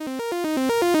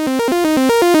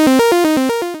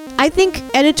think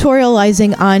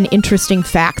editorializing on interesting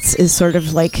facts is sort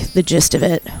of like the gist of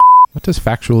it. What does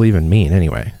factual even mean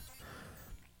anyway?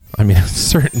 I mean, it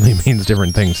certainly means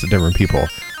different things to different people.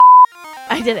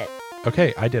 I did it.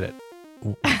 Okay, I did it.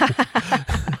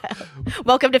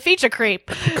 Welcome to Feature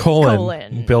Creep.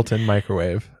 Colon. Built-in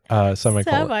microwave.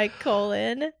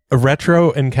 Semicolon. A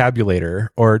retro encabulator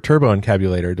or turbo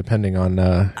encabulator, depending on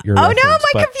your Oh reference. no,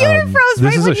 my computer froze this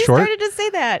right is when a you short. started to say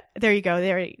that. There you go.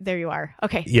 There you are.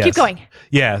 Okay, Yes. keep going.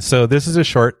 Yeah, so this is a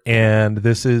short, and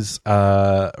this is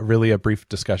really a brief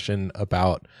discussion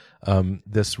about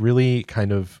this really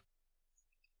kind of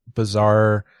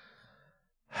bizarre.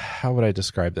 How would I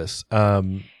describe this?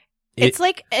 It's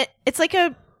like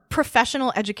a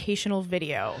professional educational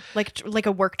video, like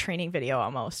a work training video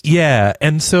almost. Yeah,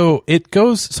 and so it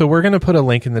goes. So we're going to put a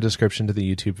link in the description to the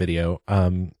YouTube video.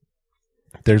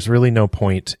 There's really no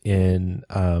point in.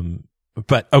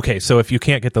 But okay, so if you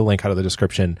can't get the link out of the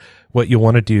description, what you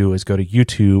want to do is go to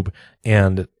YouTube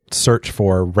and search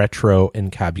for Retro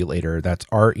Encabulator. That's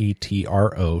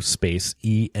RETRO space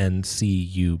ENCUBLATOR.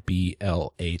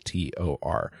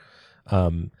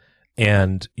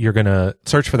 And you're going to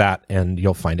search for that and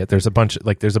you'll find it. There's a bunch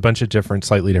of different,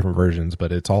 slightly different versions,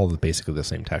 but it's all basically the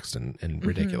same text and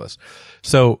ridiculous.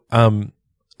 So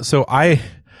I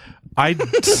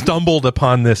stumbled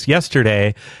upon this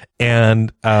yesterday,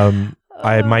 and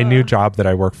my new job that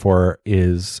I work for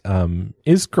is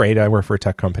great. I work for a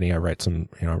tech company. I write some,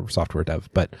 software dev,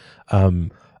 but,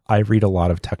 I read a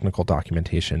lot of technical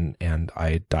documentation and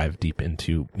I dive deep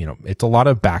into, it's a lot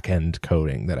of back end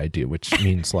coding that I do, which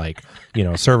means like,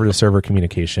 server to server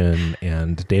communication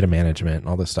and data management and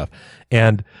all this stuff.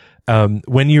 And,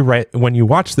 when you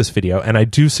watch this video, and I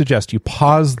do suggest you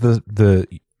pause the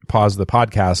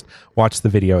podcast, watch the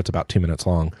video. It's about 2 minutes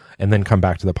long, and then come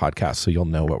back to the podcast so you'll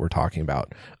know what we're talking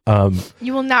about.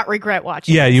 You will not regret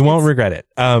watching. Yeah, you won't regret it.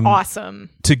 Awesome.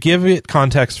 To give it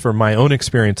context for my own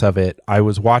experience of it, I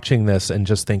was watching this and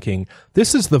just thinking,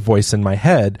 this is the voice in my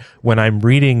head when I'm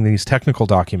reading these technical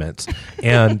documents.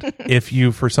 And if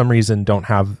you, for some reason,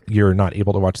 you're not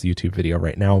able to watch the YouTube video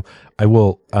right now, I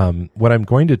will, what I'm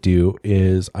going to do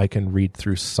is I can read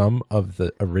through some of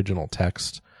the original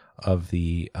text of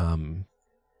the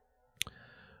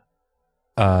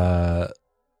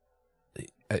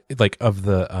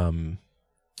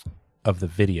of the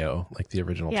video, like the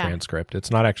original transcript.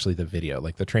 It's not actually the video.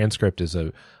 Like the transcript is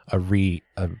a redoing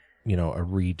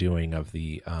of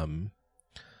the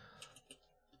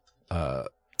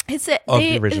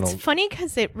the original. It's funny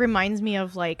because it reminds me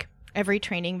of like every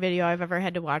training video I've ever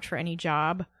had to watch for any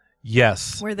job.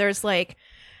 Yes, where they're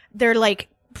like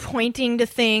pointing to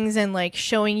things and like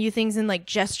showing you things and like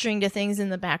gesturing to things in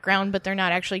the background, but they're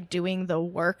not actually doing the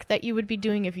work that you would be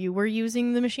doing if you were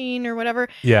using the machine or whatever.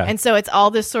 Yeah. And so it's all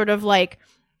this sort of like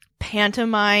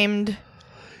pantomimed.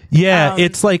 Yeah,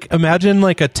 it's like, imagine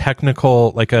like a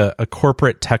technical, like a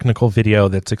corporate technical video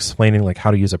that's explaining like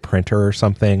how to use a printer or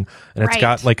something. And it's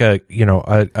got like a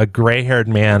gray-haired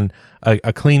man,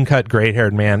 a clean-cut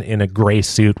gray-haired man in a gray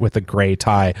suit with a gray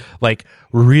tie, like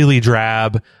really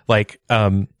drab, like,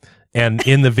 and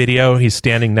in the video, he's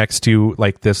standing next to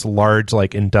like this large,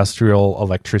 like industrial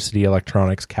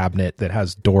electronics cabinet that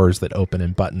has doors that open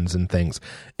and buttons and things.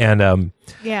 And, and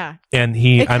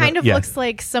it kind of looks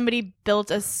like somebody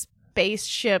built a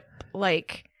spaceship,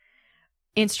 like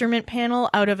instrument panel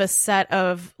out of a set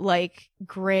of like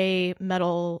gray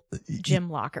metal gym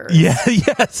lockers. Yeah.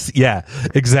 Yes. Yeah,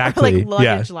 exactly. Or like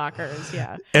luggage lockers.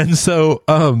 Yeah. And so,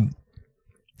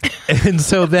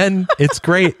 then it's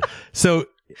great. So,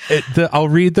 I'll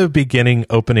read the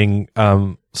opening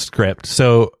script.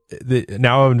 So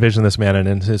now I envision this man, and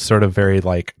in his sort of very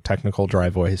like technical dry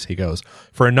voice, he goes,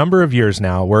 "For a number of years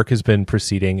now, work has been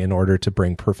proceeding in order to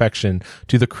bring perfection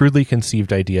to the crudely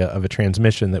conceived idea of a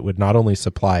transmission that would not only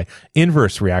supply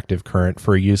inverse reactive current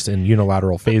for use in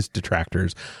unilateral phase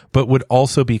detractors, but would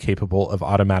also be capable of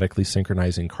automatically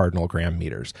synchronizing cardinal gram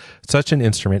meters. Such an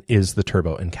instrument is the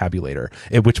turbo encabulator."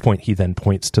 At which point he then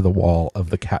points to the wall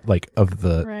of the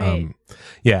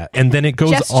and then it goes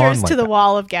gestures on like to the that.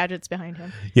 wall of gadgets behind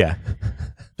him. Yeah.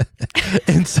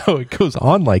 And so it goes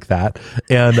on like that.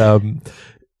 And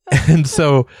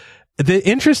so the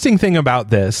interesting thing about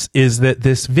this is that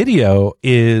this video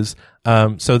is,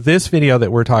 so this video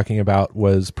that we're talking about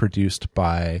was produced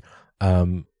by,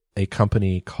 a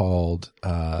company called,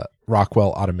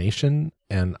 Rockwell Automation.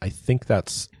 And I think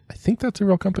that's a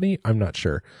real company. I'm not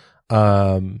sure.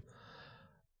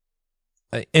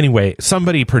 Anyway,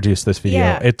 somebody produced this video.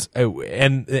 Yeah. It's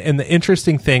and the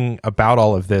interesting thing about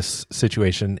all of this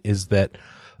situation is that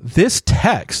this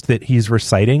text that he's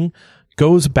reciting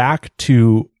goes back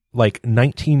to like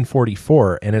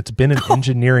 1944, and it's been an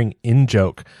engineering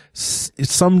in-joke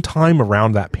sometime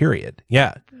around that period.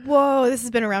 Yeah. Whoa, this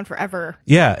has been around forever.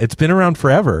 Yeah, it's been around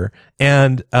forever.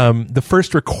 And the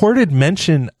first recorded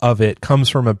mention of it comes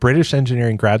from a British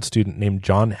engineering grad student named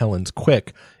John Hellens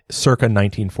Quick, circa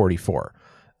 1944.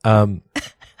 In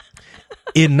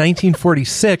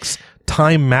 1946,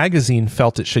 Time magazine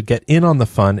felt it should get in on the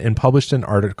fun and published an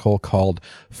article called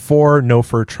Four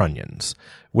No-Fur Trunnions,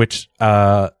 which...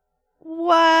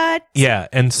 What? Yeah,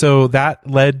 and so that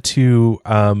led to...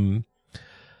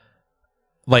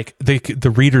 like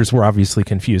the readers were obviously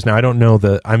confused. Now I don't know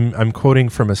I'm quoting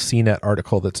from a CNET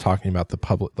article that's talking about the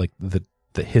public, like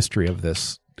the history of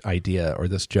this idea or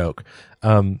this joke.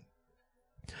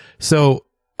 So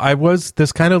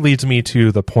this kind of leads me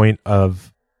to the point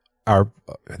of our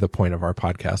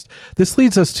podcast. This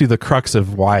leads us to the crux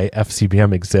of why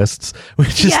FCBM exists,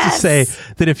 which is to say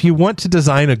that if you want to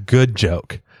design a good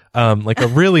joke, like a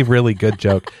really, really good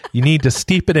joke, you need to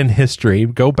steep it in history,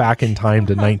 go back in time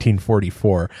to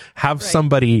 1944, have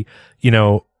somebody,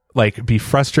 like be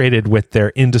frustrated with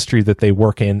their industry that they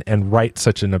work in and write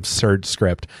such an absurd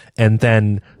script. And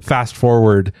then fast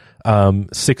forward,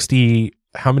 60,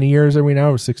 how many years are we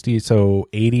now? 60. So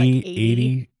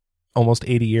 80, almost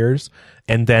 80 years.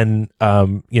 And then,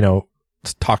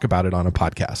 talk about it on a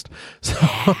podcast. So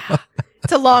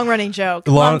it's a long running joke,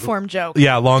 long form joke.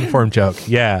 Yeah. Long form joke.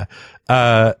 Yeah.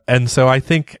 And so I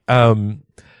think,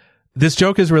 this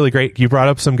joke is really great. You brought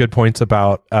up some good points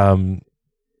about,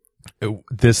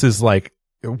 this is like,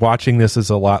 watching this is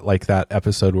a lot like that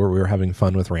episode where we were having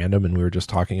fun with random and we were just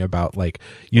talking about like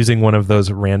using one of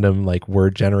those random like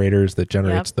word generators that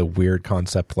generates the weird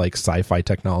concept like sci-fi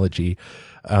technology,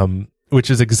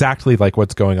 which is exactly like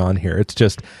what's going on here. It's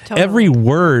just every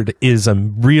word is a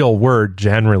real word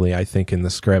generally, I think, in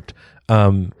the script.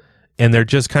 And they're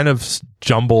just kind of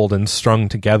jumbled and strung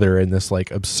together in this like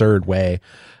absurd way.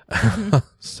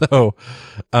 So,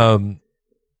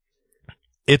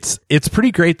 it's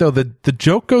pretty great though. The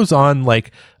joke goes on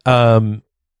like, so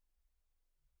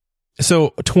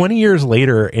 20 years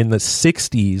later in the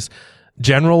 60s,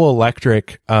 General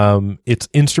Electric, its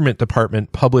instrument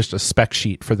department published a spec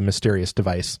sheet for the mysterious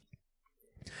device,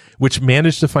 which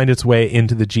managed to find its way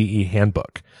into the GE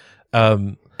handbook.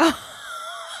 Yeah.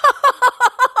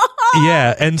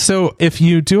 And so if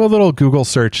you do a little Google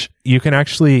search, you can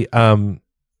actually,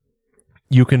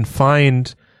 you can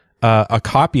find, a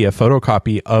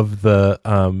photocopy of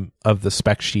the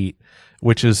spec sheet,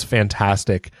 which is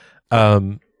fantastic.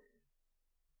 And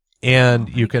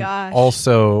you can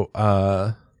also,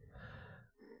 oh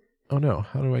no,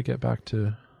 how do I get back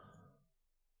to,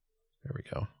 there we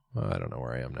go. I don't know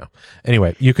where I am now.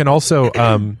 Anyway, you can also,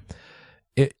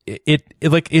 it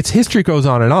like its history goes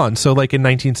on and on. So like in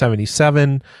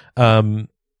 1977,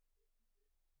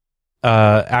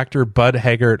 actor Bud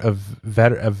Haggart, a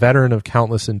veteran of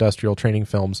countless industrial training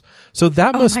films. So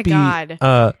that must be,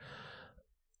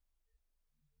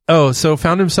 so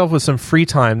found himself with some free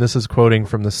time. This is quoting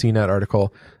from the CNET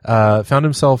article. Found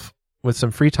himself with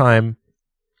some free time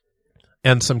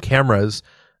and some cameras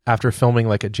after filming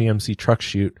like a GMC truck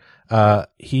shoot.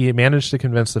 He managed to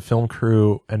convince the film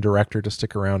crew and director to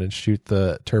stick around and shoot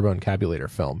the Turbo Encabulator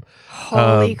film.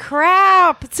 Holy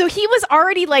crap. So he was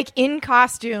already like in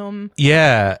costume.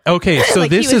 Yeah. Okay. So like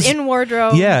this he was is in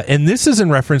wardrobe. Yeah. And this is in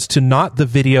reference to not the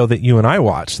video that you and I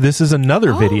watched. This is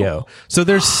another video. So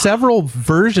there's several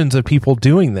versions of people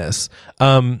doing this.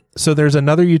 So there's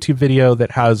another YouTube video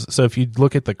that has, so if you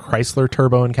look at the Chrysler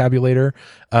Turbo Encabulator,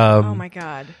 oh my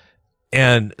God.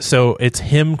 And so it's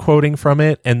him quoting from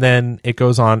it, and then it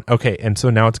goes on. Okay, and so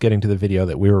now it's getting to the video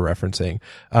that we were referencing.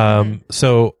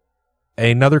 So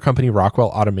another company, Rockwell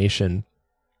Automation,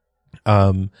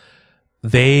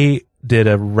 they did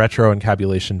a retro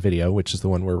encabulation video, which is the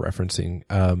one we're referencing.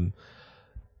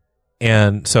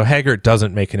 And so Haggart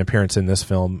doesn't make an appearance in this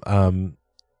film.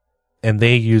 And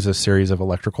they use a series of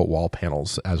electrical wall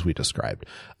panels, as we described.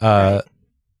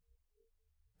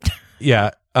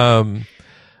 Yeah.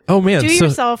 Oh man! Do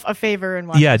yourself a favor and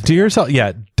watch. Yeah, do yourself.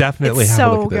 Yeah, definitely it's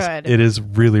have a so look at this. good. It is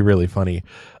really, really funny.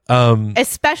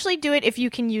 Especially do it if you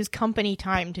can use company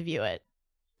time to view it.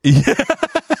 Yeah.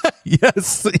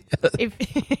 Yes.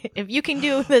 If you can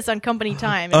do this on company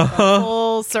time, it's a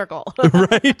full circle.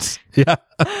 Right. Yeah.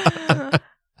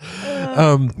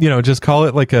 Just call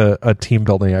it like a team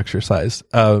building exercise.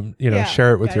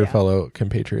 Share it with your fellow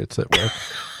compatriots at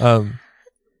work.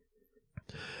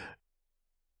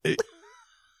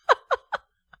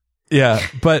 Yeah,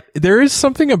 but there is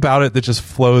something about it that just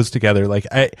flows together. Like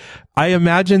I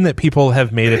imagine that people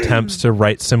have made attempts to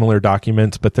write similar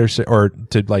documents, but or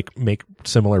to like make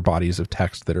similar bodies of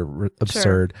text that are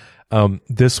absurd.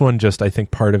 This one just, I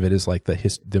think part of it is like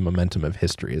the momentum of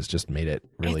history has just made it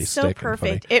really it's stick. so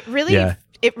perfect. And funny.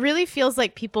 It really feels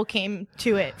like people came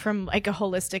to it from like a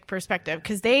holistic perspective,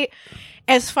 because they,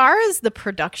 as far as the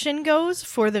production goes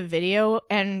for the video,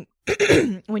 and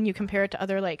when you compare it to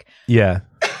other like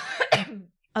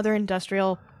other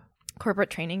industrial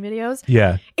corporate training videos,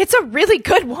 it's a really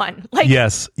good one. Like,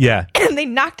 yes, and they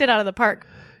knocked it out of the park.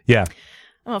 Yeah.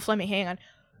 Oh, Flemmy, hang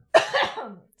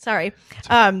on. Sorry.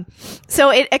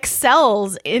 So it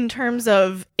excels in terms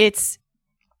of its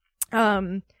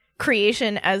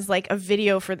creation as like a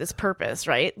video for this purpose,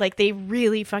 right? Like they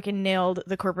really fucking nailed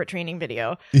the corporate training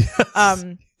video. Yes.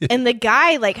 And the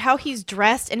guy, like how he's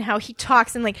dressed and how he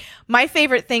talks, and like my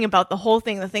favorite thing about the whole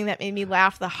thing, the thing that made me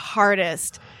laugh the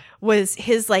hardest, was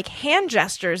his like hand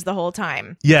gestures the whole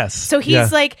time. Yes. So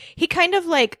he's like, he kind of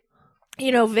like,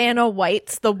 you know, Vanna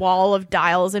White's the wall of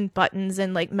dials and buttons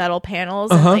and like metal panels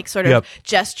and like sort of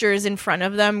gestures in front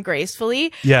of them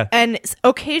gracefully. Yeah. And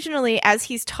occasionally as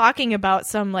he's talking about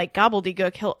some like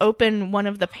gobbledygook, he'll open one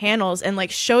of the panels and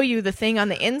like show you the thing on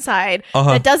the inside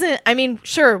that doesn't, I mean,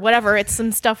 sure, whatever. It's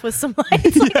some stuff with some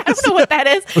lights. Like, I don't know what that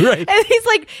is. Right. And he's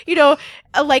like, you know,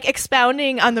 like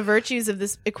expounding on the virtues of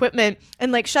this equipment,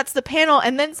 and like shuts the panel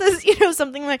and then says, you know,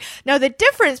 something like, now the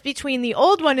difference between the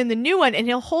old one and the new one, and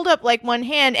he'll hold up like one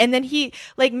hand, and then he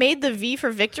like made the V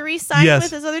for victory sign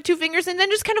with his other two fingers, and then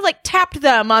just kind of like tapped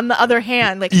them on the other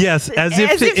hand, like as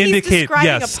if to indicate he's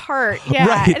describing a part.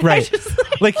 Yeah. Right.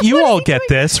 Like you all get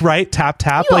this, right? Tap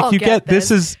tap. You like all you get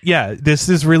this is this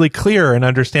is really clear and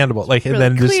understandable. Like really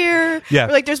and then clear. Or,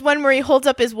 like there's one where he holds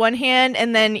up his one hand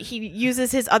and then he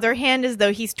uses his other hand as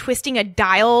though he's twisting a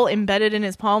dial embedded in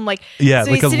his palm. Like so like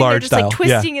he's a sitting large there just dial. like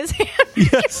twisting his hand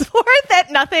back and forth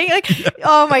at nothing. Like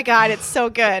oh my god, it's so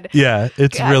good. Yeah,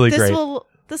 it's really great.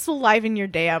 This will liven your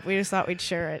day up. We just thought we'd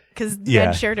share it because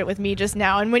Ben shared it with me just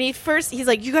now. And when he's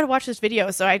like, you got to watch this video.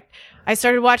 So I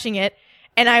started watching it,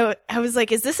 and I was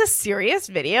like, is this a serious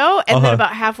video? And then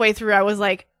about halfway through, I was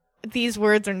like, these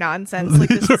words are nonsense. Like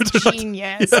this is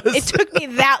genius. Yes. It took me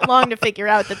that long to figure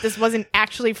out that this wasn't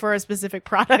actually for a specific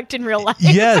product in real life.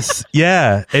 Yes.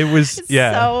 Yeah. It was.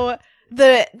 So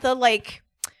the like.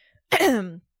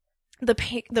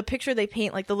 The picture they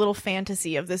paint, like the little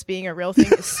fantasy of this being a real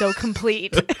thing, is so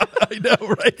complete. I know,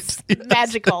 right? It's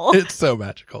magical. It's so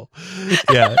magical.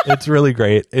 Yeah, it's really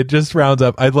great. It just rounds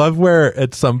up. I love where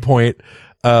at some point,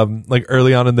 like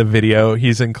early on in the video,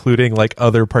 he's including like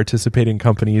other participating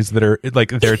companies that are like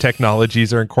their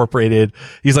technologies are incorporated.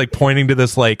 He's like pointing to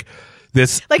this like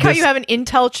how you have an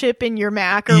Intel chip in your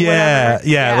Mac or whatever.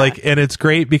 Yeah. Like, and it's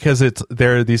great because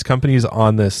there are these companies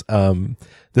on this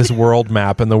this world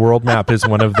map, and the world map is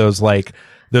one of those like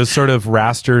those sort of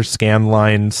raster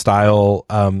scanline style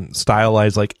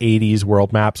stylized like 80s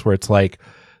world maps where it's like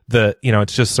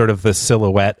it's just sort of the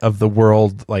silhouette of the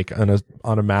world like on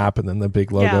a map, and then the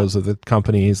big logos of the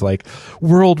companies like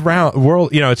world,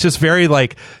 it's just very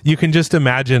like you can just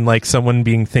imagine like someone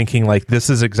thinking like this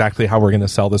is exactly how we're going to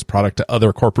sell this product to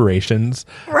other corporations.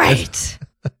 Right.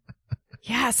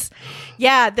 Yes.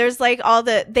 Yeah, there's like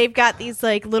they've got these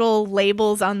like little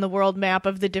labels on the world map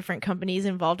of the different companies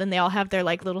involved, and they all have their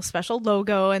like little special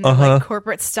logo and like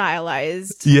corporate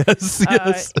stylized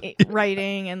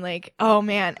writing, and like, oh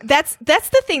man, that's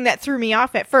the thing that threw me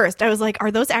off at first. I was like,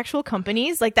 are those actual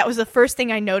companies? Like that was the first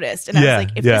thing I noticed, and I was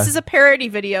like, if this is a parody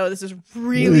video, this is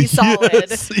really solid.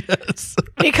 Yes.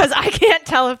 Because I can't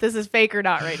tell if this is fake or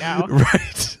not right now.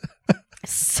 Right.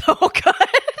 So good.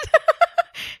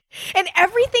 And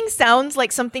everything sounds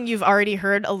like something you've already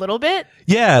heard a little bit.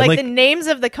 Yeah. Like the names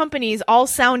of the companies all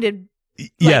sounded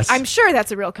yes. I'm sure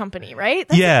that's a real company, right?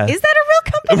 Is that a real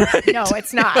company? Right. No,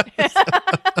 it's not.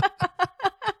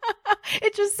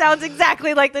 It just sounds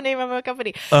exactly like the name of a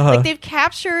company. Like they've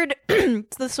captured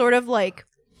the sort of like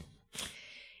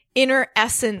inner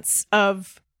essence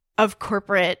of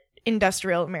corporate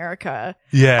industrial America.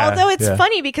 Yeah. Although it's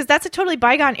funny because that's a totally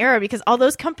bygone era, because all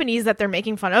those companies that they're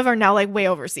making fun of are now like way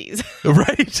overseas.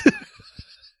 Right.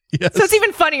 Yes. So it's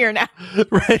even funnier now.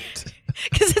 Right.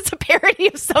 Because it's a parody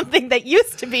of something that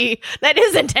used to be that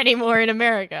isn't anymore in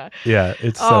America. Yeah,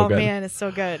 it's so good. Oh man, it's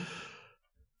so good.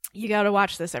 You got to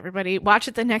watch this, everybody. Watch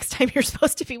it the next time you're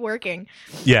supposed to be working.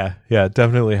 Yeah,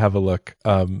 definitely have a look.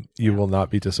 You will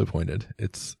not be disappointed.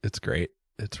 It's great.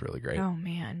 It's really great. Oh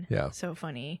man. Yeah. So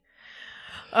funny.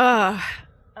 What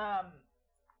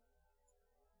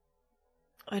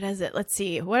is it? Let's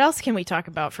see. What else can we talk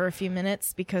about for a few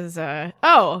minutes? Because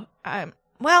well, I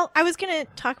was going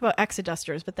to talk about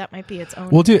Exodusters, but that might be its own.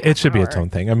 We'll do. It should be its own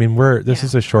thing. I mean, this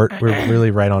is a short. We're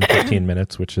really right on 15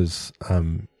 minutes, which is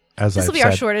as this I've will be said,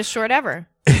 our shortest short ever.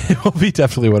 it will be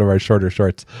definitely one of our shorter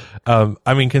shorts.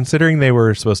 I mean, considering they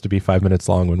were supposed to be 5 minutes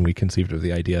long when we conceived of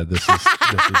the idea, this is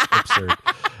absurd.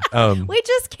 We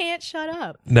just can't shut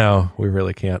up. No, we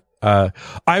really can't.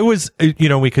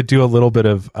 We could do a little bit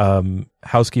of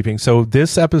housekeeping. So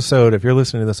this episode, if you're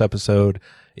listening to this episode,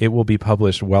 it will be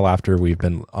published well after we've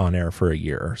been on air for a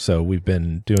year. So we've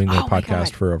been doing the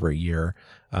podcast for over a year,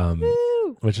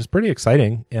 which is pretty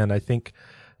exciting. And I think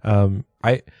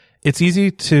it's easy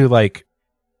to like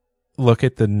look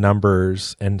at the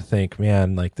numbers and think,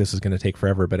 man, like this is going to take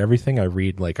forever. But everything I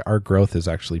read, like our growth is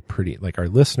actually pretty, like our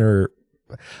listener,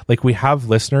 like we have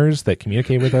listeners that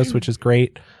communicate with us, which is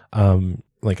great.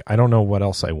 Like I don't know what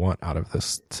else I want out of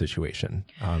this situation.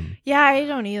 Yeah, I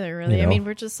don't either, really. You know? I mean,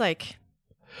 we're just like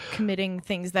committing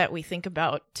things that we think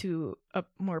about to a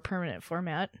more permanent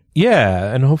format.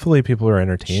 Yeah, and hopefully people are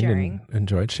entertained Sharing. and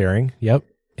enjoyed sharing. Yep.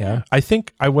 Yeah. I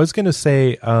think I was going to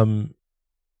say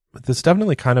this is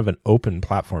definitely kind of an open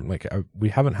platform. Like we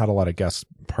haven't had a lot of guests,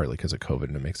 partly because of COVID,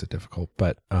 and it makes it difficult.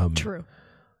 But True.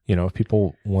 You know, if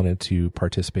people wanted to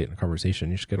participate in a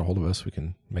conversation, you should get a hold of us. We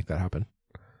can make that happen.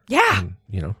 Yeah. And,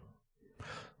 you know,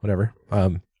 whatever.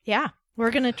 Yeah.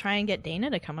 We're going to try and get Dana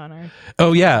to come on our...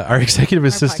 Oh, yeah. Our executive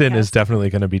assistant podcast. is definitely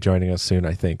going to be joining us soon.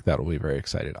 I think that'll be very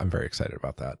excited. I'm very excited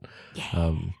about that.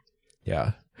 Yeah.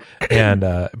 Yeah.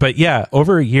 And, but yeah,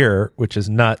 over a year, which is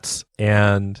nuts.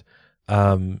 And,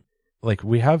 like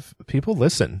we have people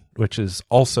listen, which is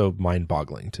also mind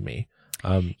boggling to me.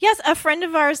 Yes. A friend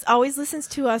of ours always listens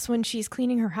to us when she's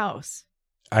cleaning her house.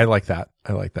 I like that.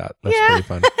 That's yeah. pretty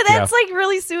fun. That's like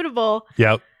really suitable.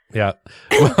 Yep. Yeah.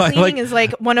 Well, Cleaning is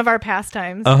like one of our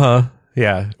pastimes.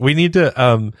 Yeah. We need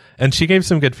to, and she gave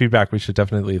some good feedback. We should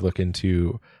definitely look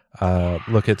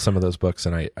at some of those books,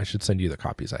 and I should send you the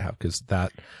copies I have, because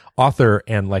that author,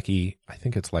 Ann Leckie, I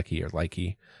think it's Leckie or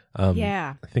Likey.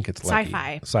 Yeah. I think it's Leckie.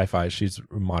 Sci-fi. Sci-fi. She's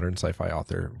a modern sci-fi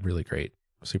author. Really great.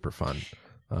 Super fun.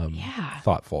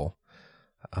 Thoughtful.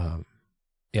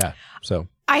 Yeah. So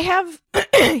I have,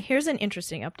 here's an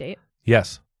interesting update.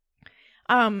 yes.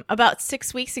 About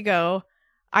 6 weeks ago,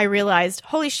 I realized,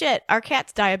 holy shit, our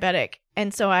cat's diabetic.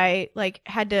 And so I like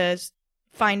had to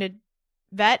find a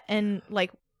vet, and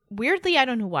like weirdly, I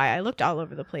don't know why, I looked all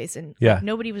over the place, and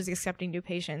nobody was accepting new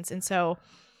patients. And so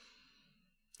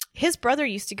his brother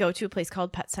used to go to a place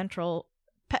called Pet Central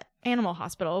Pet Animal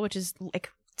Hospital, which is like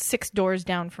 6 doors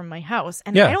down from my house.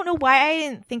 And I don't know why I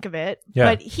didn't think of it,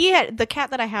 but he had the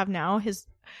cat that I have now,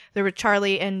 there were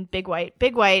Charlie and Big White.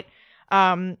 Big White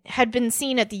had been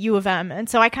seen at the U of M. And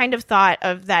so I kind of thought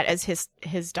of that as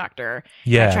his doctor.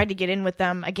 Yeah. I tried to get in with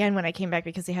them again when I came back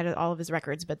because they had all of his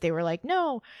records, but they were like,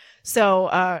 no.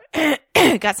 So,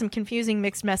 got some confusing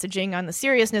mixed messaging on the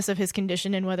seriousness of his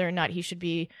condition and whether or not he should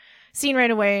be seen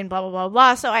right away and blah, blah, blah,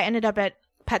 blah. So I ended up at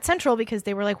Pet Central because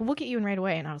they were like, we'll get you in right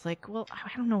away. And I was like, well,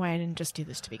 I don't know why I didn't just do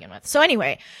this to begin with. So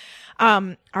anyway,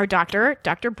 our doctor,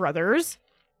 Dr. Brothers,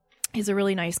 is a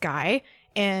really nice guy.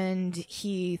 And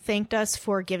he thanked us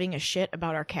for giving a shit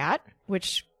about our cat,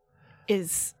 which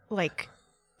is like,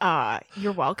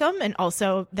 you're welcome. And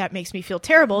also that makes me feel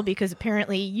terrible because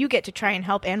apparently you get to try and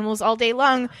help animals all day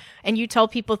long and you tell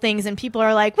people things and people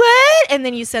are like, what? And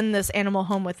then you send this animal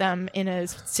home with them in a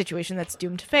situation that's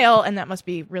doomed to fail. And that must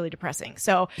be really depressing.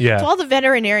 So to all the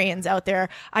veterinarians out there,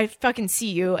 I fucking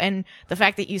see you. And the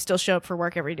fact that you still show up for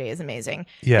work every day is amazing.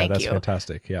 Yeah, Thank that's you.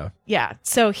 fantastic. Yeah. Yeah.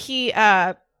 So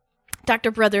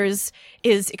Dr. Brothers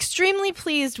is extremely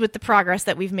pleased with the progress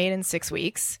that we've made in 6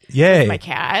 weeks. Yay. With my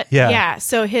cat. Yeah.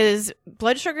 So his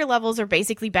blood sugar levels are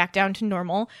basically back down to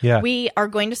normal. Yeah. We are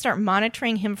going to start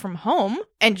monitoring him from home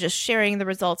and just sharing the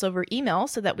results over email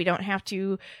so that we don't have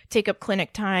to take up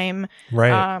clinic time.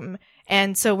 Right.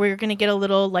 And so we're going to get a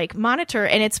little like monitor,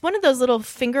 and it's one of those little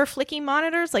finger flicky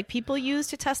monitors like people use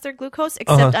to test their glucose,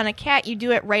 except on a cat, you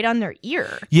do it right on their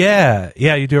ear. Yeah.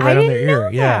 Yeah. You do it right on their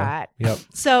ear. Yeah. Yep.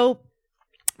 So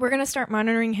we're going to start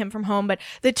monitoring him from home. But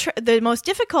the most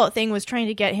difficult thing was trying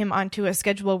to get him onto a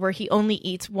schedule where he only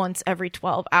eats once every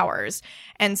 12 hours.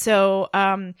 And so,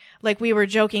 like we were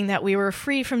joking that we were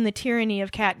free from the tyranny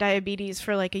of cat diabetes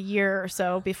for like a year or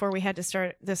so before we had to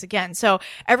start this again. So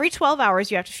every 12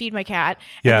 hours, you have to feed my cat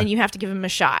and then you have to give him a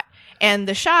shot. And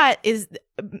the shot is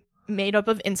made up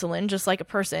of insulin, just like a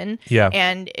person. Yeah.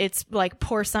 And it's like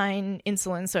porcine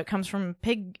insulin. So it comes from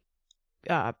pig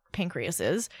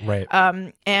pancreases. Right.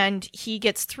 And he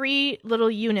gets 3 little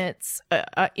units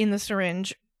in the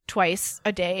syringe twice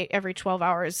a day, every 12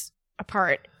 hours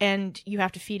apart, and you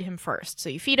have to feed him first. So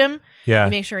you feed him, you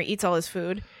make sure he eats all his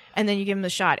food, and then you give him the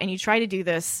shot. And you try to do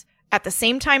this at the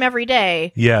same time every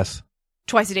day. Yes.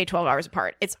 Twice a day, 12 hours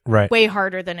apart. It's way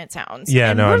harder than it sounds.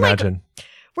 Yeah, and no, I imagine.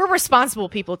 we're responsible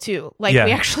people too. Like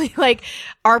we actually like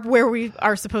are where we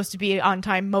are supposed to be on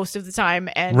time most of the time,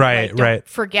 and don't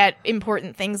forget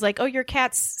important things like, oh, your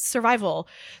cat's survival.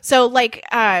 So like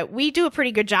we do a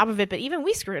pretty good job of it, but even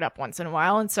we screw it up once in a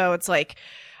while, and so it's like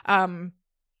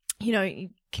you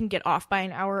can get off by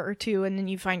an hour or two, and then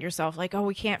you find yourself like, oh,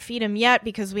 we can't feed him yet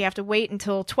because we have to wait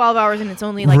until 12 hours and it's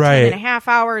only like 10.5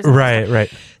 hours. Right.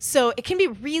 So it can be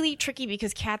really tricky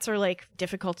because cats are like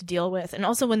difficult to deal with. And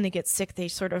also when they get sick, they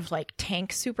sort of like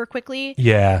tank super quickly.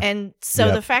 Yeah. And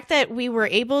so the fact that we were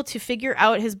able to figure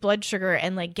out his blood sugar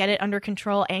and like get it under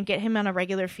control and get him on a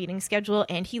regular feeding schedule,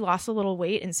 and he lost a little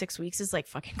weight in 6 weeks is like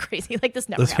fucking crazy. Like this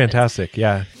never happens. Fantastic.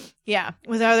 Yeah. Yeah.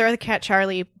 With our other cat,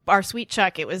 Charlie, our sweet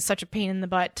Chuck, it was such a pain in the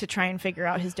butt to try and figure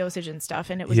out his dosage and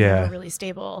stuff, and it was never really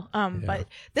stable. But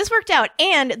this worked out.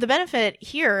 And the benefit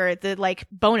here, the like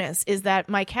bonus, is that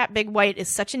my cat Big White is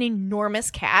such an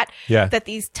enormous cat that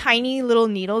these tiny little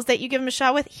needles that you give him a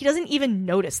shot with, he doesn't even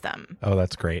notice them. Oh,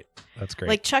 that's great. That's great.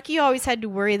 Like Chucky always had to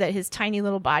worry that his tiny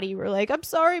little body were like, I'm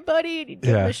sorry, buddy. And you'd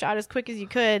give him a shot as quick as you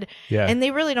could. Yeah. And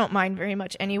they really don't mind very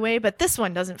much anyway, but this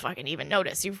one doesn't fucking even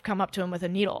notice. You've come up to him with a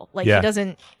needle. Like he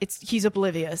doesn't, he's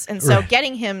oblivious. And so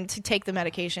getting him to take the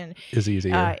medication is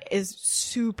easy. Is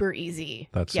super easy.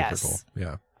 That's super cool.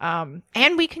 Yeah.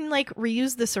 And we can like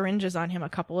reuse the syringes on him a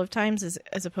couple of times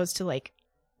as opposed to like,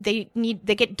 they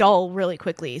get dull really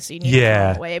quickly. So you need to throw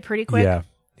them away pretty quick. Yeah.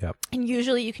 Yep. And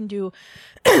usually you can do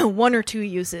 1 or 2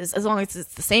 uses as long as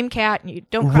it's the same cat and you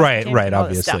don't cross right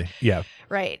obviously. Yeah.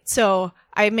 Right. So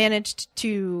I managed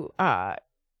to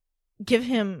give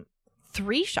him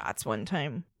 3 shots one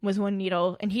time with 1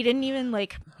 needle, and he didn't even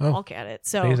like balk at it.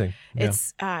 So amazing.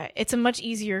 It's a much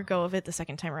easier go of it the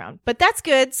second time around. But that's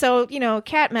good. So,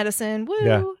 cat medicine. Woo.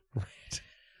 Yeah.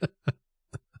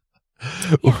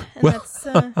 That's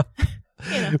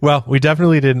Well, we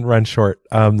definitely didn't run short.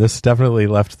 This definitely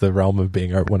left the realm of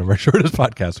being one of our shortest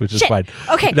podcasts, which is fine.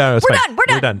 Okay, no,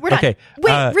 we're done. Okay,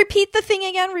 wait. Repeat the thing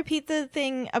again. Repeat the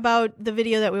thing about the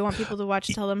video that we want people to watch.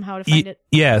 Tell them how to find it.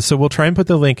 Yeah, so we'll try and put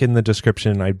the link in the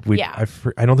description. I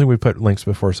don't think we put links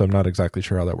before, so I'm not exactly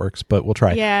sure how that works, but we'll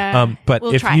try. Yeah. But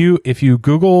if you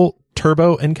Google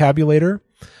Turbo Encabulator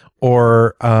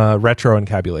or Retro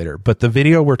Encabulator, but the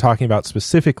video we're talking about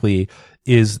specifically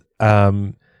is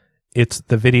it's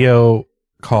the video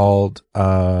called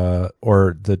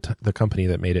or the company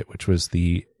that made it, which was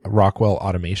the Rockwell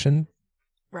Automation.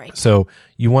 Right. So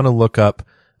you want to look up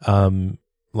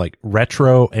like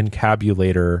Retro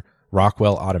Encabulator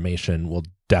Rockwell Automation will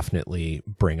definitely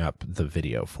bring up the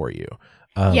video for you.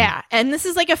 And this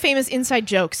is like a famous inside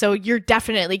joke, so you're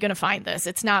definitely going to find this.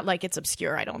 It's not like it's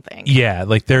obscure, I don't think. Yeah,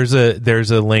 like there's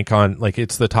a link on, like,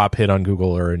 it's the top hit on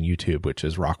Google or on YouTube, which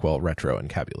is Rockwell Retro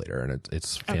Encabulator, and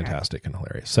it's fantastic and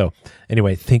hilarious. So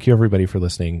anyway, thank you everybody for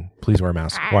listening. Please wear a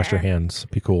mask. Wash your hands.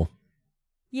 Be cool.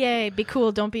 Yay, be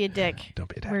cool. Don't be a dick. Don't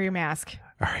be a dick. Wear your mask.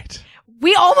 All right.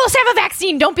 We almost have a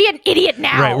vaccine. Don't be an idiot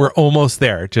now. Right, we're almost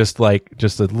there. Just a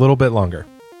little bit longer.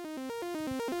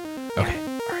 Okay.